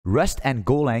Rust and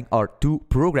Golang are two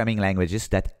programming languages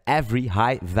that every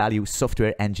high-value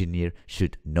software engineer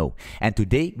should know. And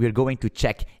today we're going to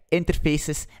check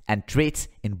interfaces and traits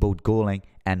in both Golang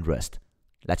and Rust.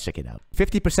 Let's check it out.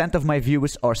 50% of my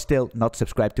viewers are still not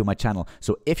subscribed to my channel.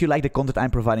 So if you like the content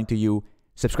I'm providing to you,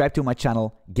 subscribe to my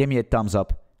channel, give me a thumbs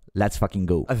up. Let's fucking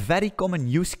go. A very common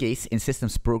use case in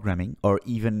systems programming, or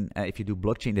even if you do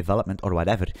blockchain development or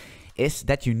whatever, is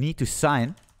that you need to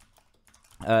sign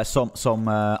some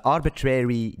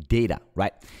arbitrary data,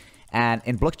 right? And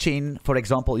in blockchain, for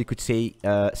example, you could say,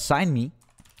 sign me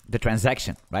the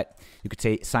transaction, right? You could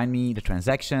say, sign me the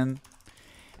transaction,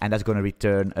 and that's going to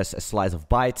return us a slice of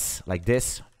bytes like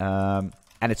this, and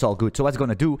it's all good. So what's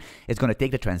going to do, it's going to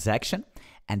take the transaction,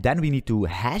 and then we need to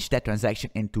hash that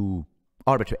transaction into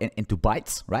into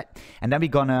bytes, right? And then we're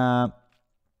going to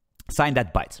sign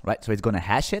that bytes, right? So it's going to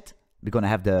hash it. We're going to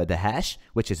have the hash,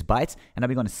 which is bytes, and then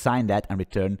we're going to sign that and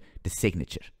return the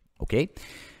signature, okay?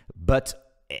 But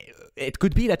it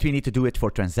could be that we need to do it for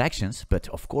transactions, but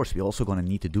of course, we're also going to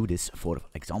need to do this, for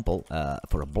example,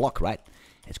 for a block, right?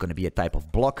 It's going to be a type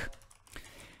of block,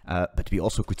 but we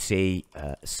also could say,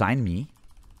 sign me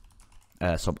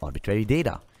some arbitrary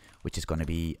data, which is going to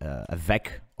be a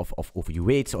vec of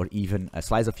U8s, or even a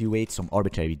slice of U8, some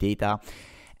arbitrary data.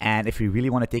 And if we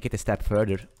really want to take it a step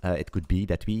further, it could be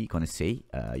that we're going to say,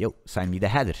 yo, sign me the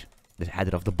header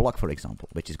of the block, for example,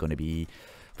 which is going to be,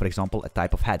 for example, a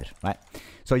type of header, right?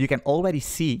 So you can already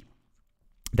see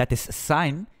that this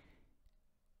sign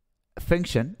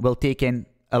function will take in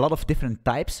a lot of different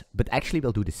types, but actually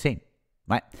will do the same,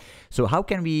 right? So how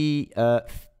can we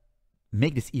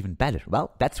make this even better?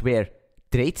 Well, that's where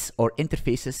traits or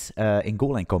interfaces in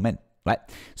Golang come in, right?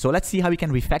 So let's see how we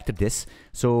can refactor this.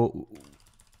 So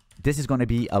this is going to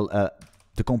be,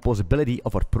 the composability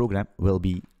of our program will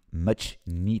be much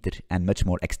neater and much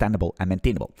more extendable and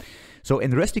maintainable. So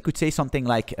in Rust, you could say something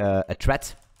like a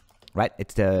thread, right?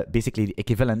 It's basically the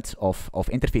equivalent of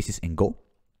interfaces in Go.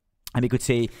 And we could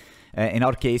say, in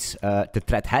our case, the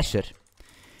thread hasher,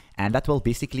 and that will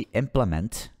basically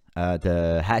implement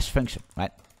the hash function,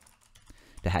 right?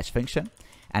 The hash function,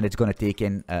 and it's going to take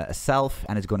in a self,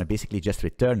 and it's going to basically just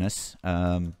return us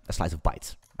a slice of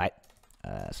bytes, right?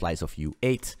 Slice of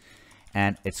U8,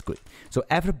 and it's good. So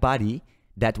everybody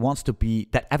that wants to be,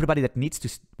 everybody that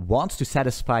wants to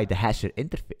satisfy the hasher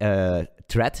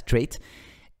thread trait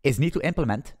need to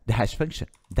implement the hash function.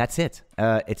 That's it.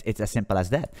 It's as simple as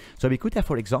that. So we could have,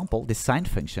 for example, this sign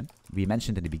function we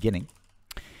mentioned in the beginning,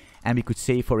 and we could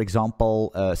say, for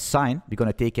example, sign. We're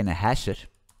going to take in a hasher.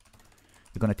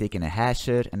 We're going to take in a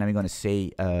hasher, and then we're going to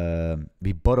say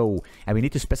we borrow, and we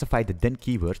need to specify the then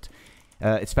keyword.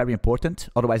 It's very important,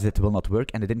 otherwise it will not work.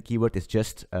 And the then keyword is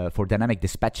just for dynamic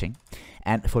dispatching.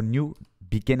 And for new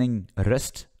beginning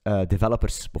Rust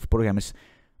developers, of programmers,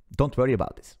 don't worry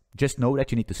about this. Just know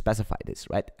that you need to specify this,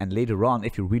 right? And later on,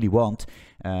 if you really want,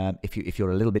 if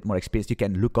you're a little bit more experienced, you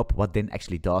can look up what then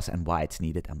actually does and why it's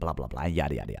needed and blah, blah, blah,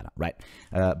 yada, yada, yada, right?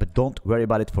 But don't worry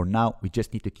about it for now. We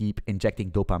just need to keep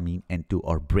injecting dopamine into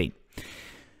our brain.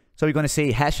 So we're going to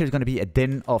say hasher is going to be a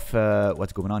din of,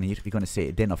 what's going on here? We're going to say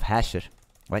a din of hasher,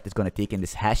 right? It's going to take in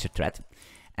this hasher thread.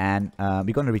 And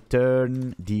we're going to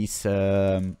return these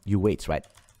U8s, right?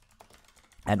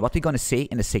 And what we're going to say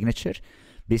in the signature,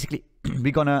 basically,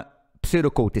 we're going to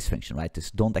pseudocode this function, right?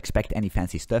 Just don't expect any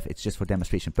fancy stuff. It's just for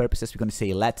demonstration purposes. We're going to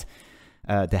say let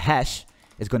the hash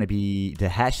is going to be the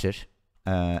hasher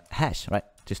hash, right?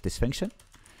 Just this function.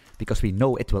 Because we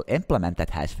know it will implement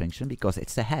that hash function because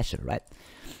it's a hasher, right?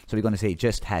 So we're going to say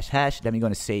just hash hash. Then we're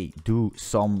going to say do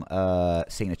some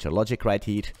signature logic right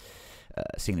here.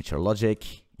 Signature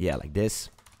logic, yeah, like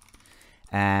this.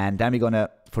 And then we're going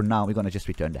to, for now, we're going to just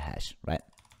return the hash, right?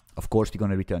 Of course, we're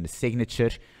going to return the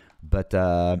signature, but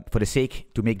for the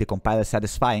sake to make the compiler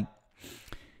satisfying,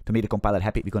 to make the compiler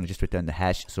happy, we're going to just return the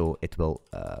hash, so it will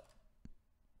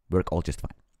work all just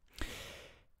fine.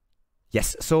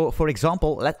 Yes, so for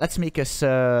example, let's make us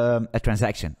a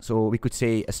transaction. So we could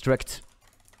say a struct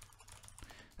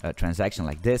transaction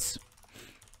like this.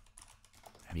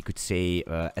 And we could say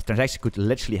a transaction could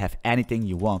literally have anything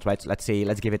you want, right? So let's say,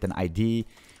 let's give it an ID,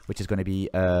 which is going to be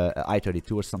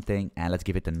I32 or something, and let's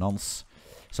give it a nonce,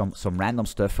 some random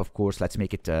stuff, of course. Let's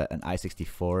make it an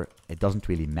I64. It doesn't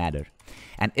really matter.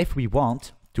 And if we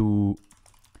want to,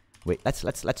 wait,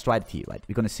 let's try it here, right?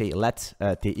 We're going to say let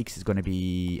tx is going to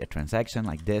be a transaction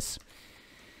like this,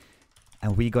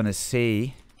 and we're going to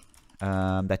say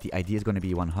that the ID is going to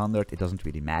be 100. It doesn't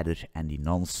really matter, and the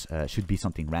nonce should be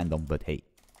something random, but hey,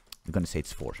 we're going to say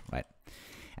it's 4, right?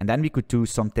 And then we could do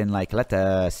something like let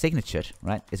a signature,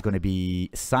 right, is going to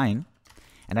be sign,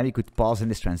 and then we could pause in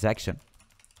this transaction,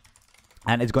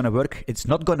 And it's going to work. It's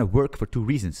not going to work for two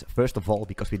reasons. First of all,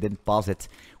 because we didn't pass it,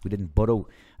 we didn't borrow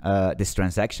this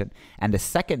transaction. And the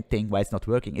second thing why it's not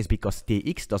working is because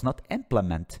TX does not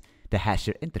implement the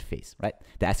hasher interface, right?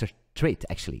 The hasher trait,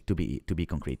 actually, to be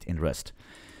concrete, in Rust.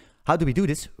 How do we do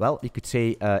this? Well, we could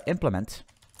say implement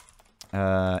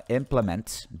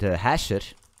the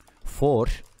hasher for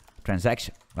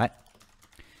transaction, right?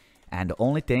 And the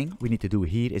only thing we need to do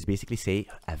here is basically say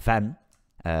a van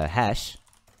hash,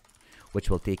 which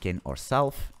will take in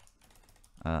ourself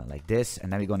like this,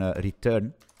 and then we're gonna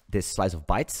return this slice of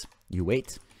bytes. You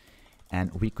wait,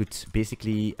 and we could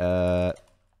basically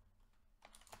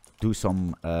do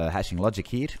some hashing logic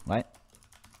here, right?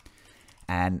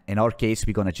 And in our case,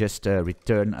 we're gonna just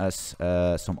return us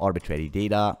some arbitrary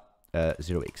data,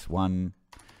 0x1,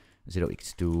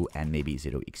 0x2, and maybe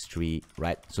 0x3,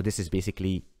 right? So this is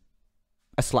basically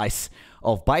a slice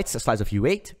of bytes, a slice of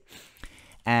U8.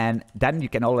 And then you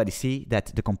can already see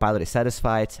that the compiler is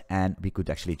satisfied, and we could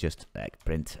actually just like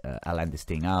print ln this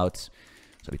thing out.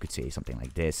 So we could say something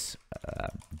like this,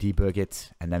 debug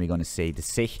it, and then we're going to say the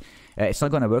sig. It's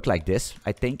not going to work like this,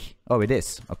 I think. Oh, it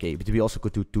is. Okay, but we also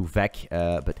could do to-vec,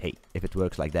 but hey, if it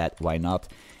works like that, why not?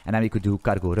 And then we could do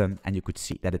cargo run, and you could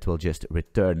see that it will just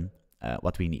return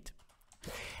what we need.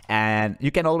 And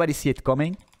you can already see it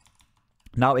coming.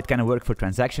 Now it can work for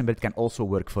transaction, but it can also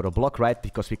work for a block, right?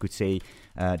 Because we could say,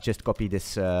 just copy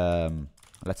this.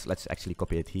 Let's actually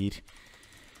copy it here.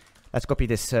 Let's copy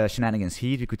this shenanigans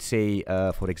here. We could say,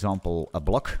 for example, a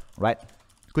block, right?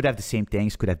 Could have the same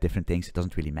things, could have different things. It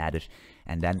doesn't really matter.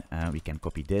 And then we can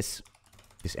copy this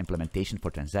implementation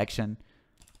for transaction,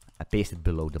 paste it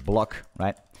below the block,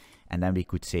 right? And then we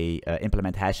could say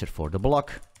implement hasher for the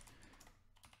block,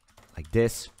 like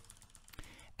this.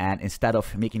 And instead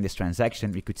of making this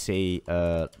transaction, we could say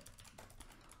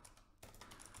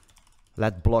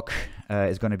let block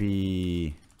is going to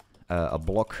be a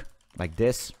block like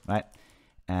this, right?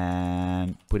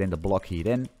 And put in the block here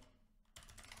in.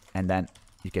 And then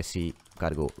you can see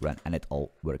cargo run, and it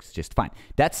all works just fine.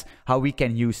 That's how we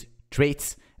can use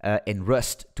traits in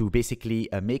Rust to basically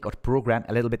make our program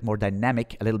a little bit more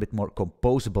dynamic, a little bit more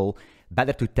composable,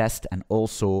 better to test, and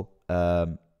also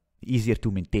easier to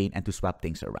maintain and to swap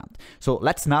things around. So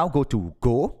let's now go to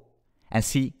Go and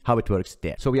see how it works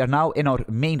there. So we are now in our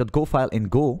main.go file in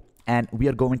Go, and we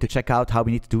are going to check out how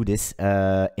we need to do this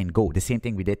in Go, the same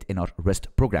thing we did in our Rust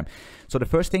program. So the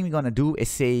first thing we're going to do is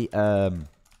say,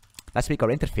 let's make our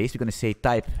interface. We're going to say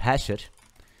type hasher,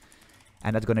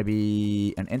 and that's going to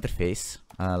be an interface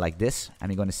like this, and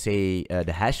we're going to say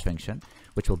the hash function,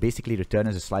 which will basically return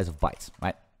as a slice of bytes,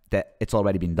 right? That it's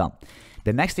already been done.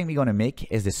 The next thing we're going to make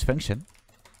is this function,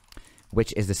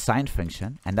 which is the sign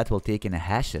function, and that will take in a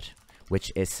hasher,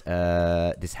 which is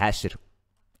this hasher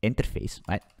interface,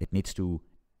 right? It needs to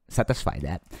satisfy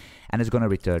that, and it's going to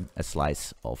return a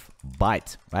slice of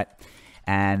byte, right?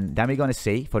 And then we're going to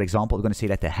say, for example, we're going to say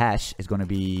that the hash is going to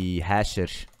be hasher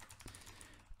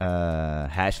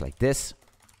hash like this,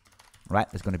 right?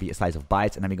 It's going to be a slice of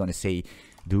bytes, and then we're going to say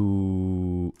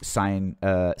do sign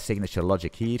signature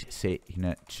logic here,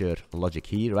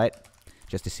 right?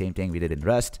 Just the same thing we did in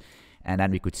Rust. And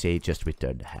then we could say just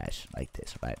return the hash like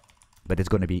this, right? But it's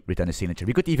going to be return a signature.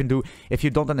 We could even do, if you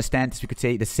don't understand this, we could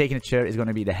say the signature is going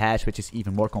to be the hash, which is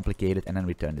even more complicated, and then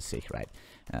return the sig, right?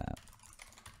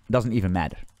 Doesn't even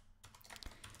matter.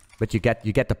 But you get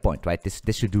the point, right? This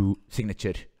should do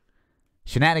signature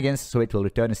shenanigans, so it will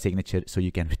return a signature, so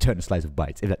you can return a slice of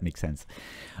bytes, if that makes sense.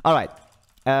 All right.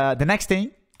 The next thing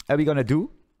we're going to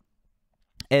do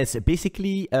is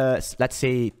basically, let's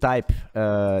say, type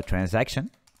transaction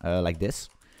like this,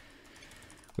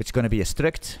 which is going to be a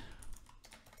struct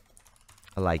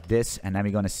like this. And then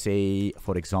we're going to say,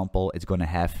 for example, it's going to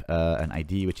have an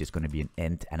ID, which is going to be an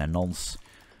int, and a nonce,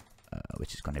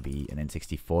 which is going to be an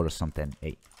int64 or something.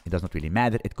 Hey, it does not really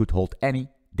matter. It could hold any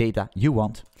data you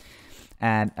want.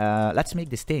 And let's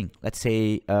make this thing. Let's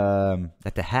say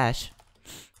that the hash,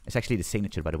 it's actually the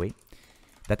signature, by the way,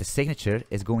 that the signature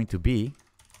is going to be,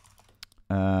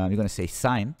 we're going to say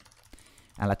sign,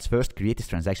 and let's first create this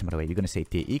transaction, by the way. We're going to say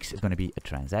tx is going to be a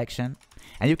transaction,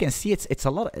 and you can see it's a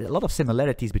lot of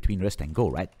similarities between Rust and Go,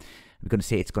 right? We're going to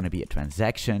say it's going to be a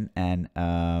transaction, and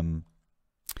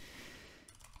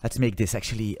let's make this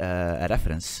actually a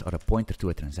reference or a pointer to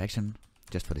a transaction,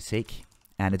 just for the sake.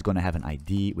 And it's going to have an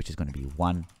ID, which is going to be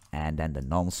 1, and then the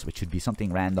nonce, which should be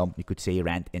something random. You could say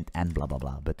rand int and blah, blah,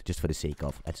 blah, but just for the sake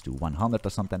of, let's do 100 or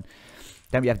something.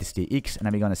 Then we have this tx, and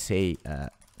then we're going to say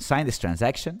sign this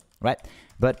transaction, right?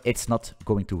 But it's not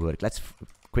going to work. Let's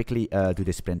quickly do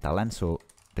this println, so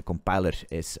the compiler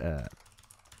is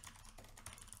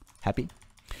happy.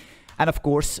 And of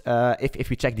course, if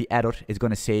we check the error, it's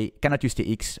going to say cannot use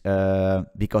tx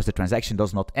because the transaction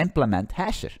does not implement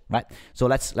hasher, right? So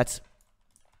let's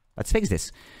fix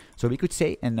this. So we could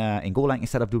say in Golang,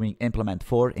 instead of doing implement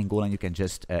for, in Golang you can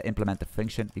just implement the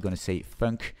function. We're going to say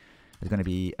func. It's going to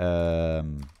be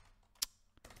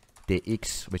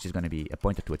tx, which is going to be a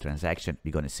pointer to a transaction.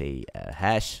 We're going to say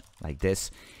hash like this,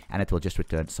 and it will just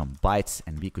return some bytes.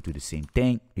 And we could do the same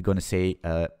thing. We're going to say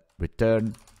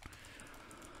return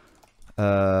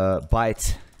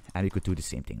byte, and we could do the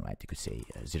same thing, right? You could say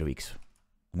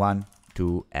 0x1,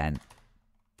 2, and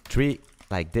 3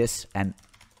 like this, and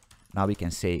now we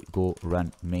can say go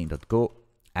run main.go,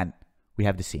 and we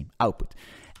have the same output.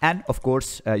 And of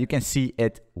course, you can see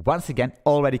it once again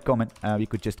already common. We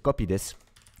could just copy this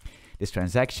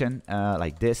transaction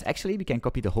like this. Actually, we can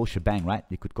copy the whole shebang, right?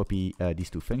 We could copy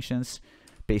these two functions,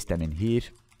 paste them in here,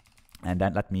 and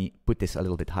then let me put this a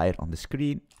little bit higher on the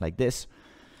screen like this.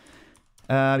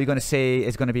 We're going to say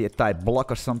it's going to be a type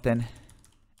block or something,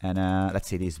 and let's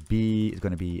say this B is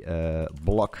going to be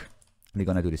block. We're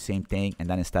going to do the same thing, and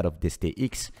then instead of this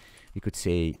tx, we could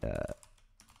say,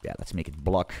 yeah, let's make it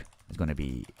block. It's going to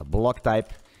be a block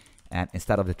type, and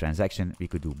instead of the transaction, we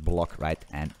could do block, right?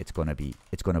 And it's going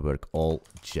to work all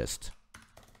just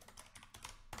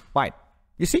fine.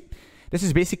 You see, this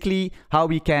is basically how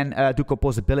we can do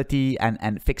composability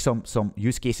and fix some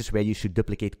use cases where you should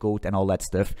duplicate code and all that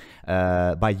stuff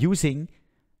by using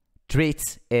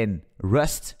traits in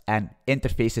Rust and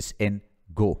interfaces in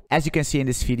Go. As you can see in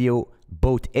this video,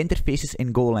 both interfaces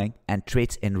in Golang and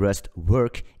traits in Rust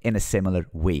work in a similar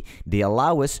way. They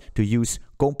allow us to use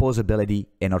composability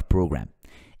in our program.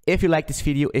 If you like this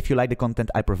video, if you like the content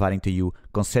I'm providing to you,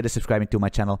 consider subscribing to my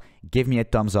channel, give me a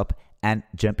thumbs up, and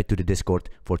jump into the Discord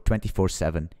for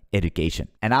 24/7 education.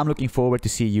 And I'm looking forward to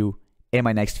see you in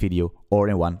my next video or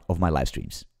in one of my live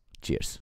streams. Cheers.